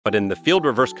But in the field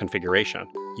reverse configuration,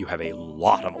 you have a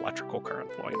lot of electrical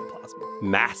current flowing in the plasma,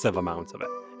 massive amounts of it.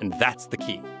 And that's the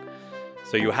key.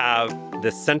 So you have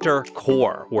this center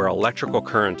core where electrical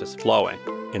current is flowing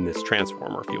in this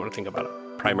transformer, if you want to think about it,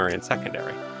 primary and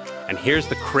secondary. And here's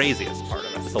the craziest part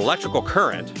of it. This electrical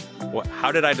current,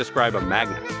 how did I describe a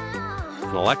magnet?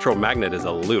 An electromagnet is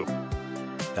a loop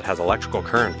that has electrical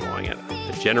current flowing in it.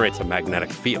 It generates a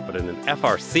magnetic field. But in an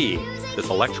FRC, this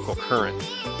electrical current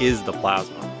is the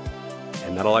plasma.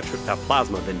 And that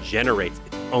plasma then generates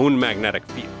its own magnetic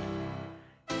field.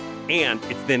 And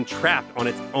it's then trapped on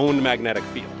its own magnetic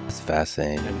field. It's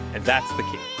fascinating. And that's the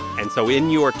key. And so in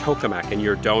your tokamak, in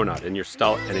your donut, and in your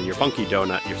funky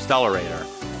donut, your stellarator,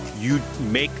 you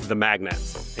make the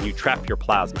magnets and you trap your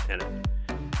plasma in it.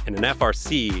 In an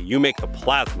FRC, you make the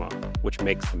plasma, which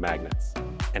makes the magnets,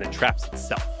 and it traps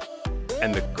itself.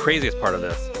 And the craziest part of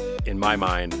this, in my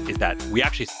mind, is that we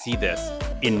actually see this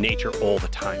in nature all the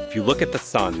time. If you look at the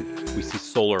sun, we see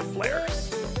solar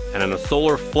flares. And in a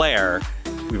solar flare,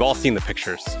 we've all seen the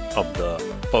pictures of the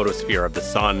photosphere of the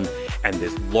sun and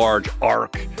this large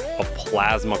arc of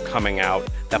plasma coming out.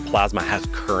 That plasma has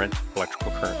current,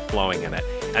 electrical current flowing in it.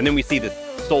 And then we see this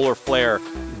solar flare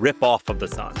rip off of the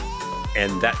sun.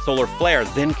 And that solar flare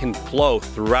then can flow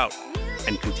throughout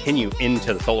and continue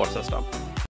into the solar system.